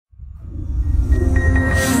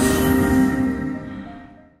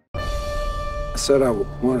said I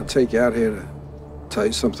want to take you out here to tell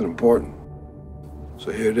you something important. So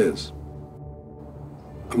here it is.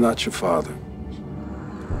 I'm not your father.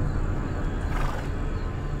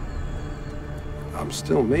 I'm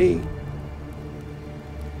still me.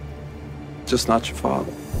 Just not your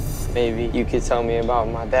father. Maybe you could tell me about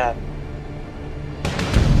my dad.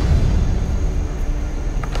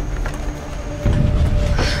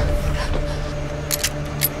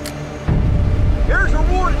 Here's a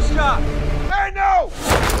warning shot! Hey, no!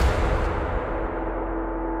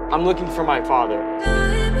 I'm looking for my father.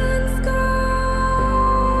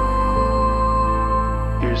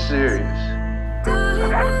 You're serious?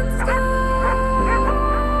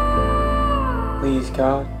 Please,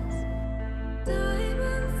 God,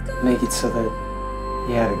 make it so that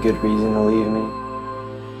he had a good reason to leave me.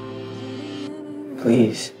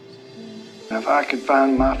 Please. If I could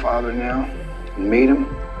find my father now and meet him,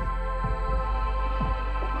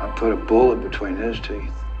 I'd put a bullet between his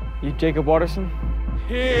teeth. You Jacob Watterson?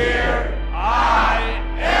 Here I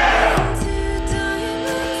am!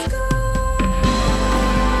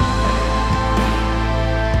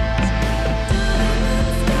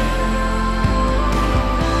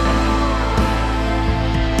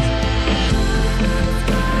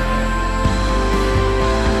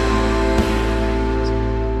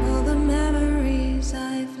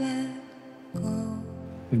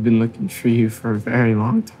 We've been looking for you for a very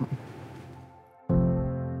long time.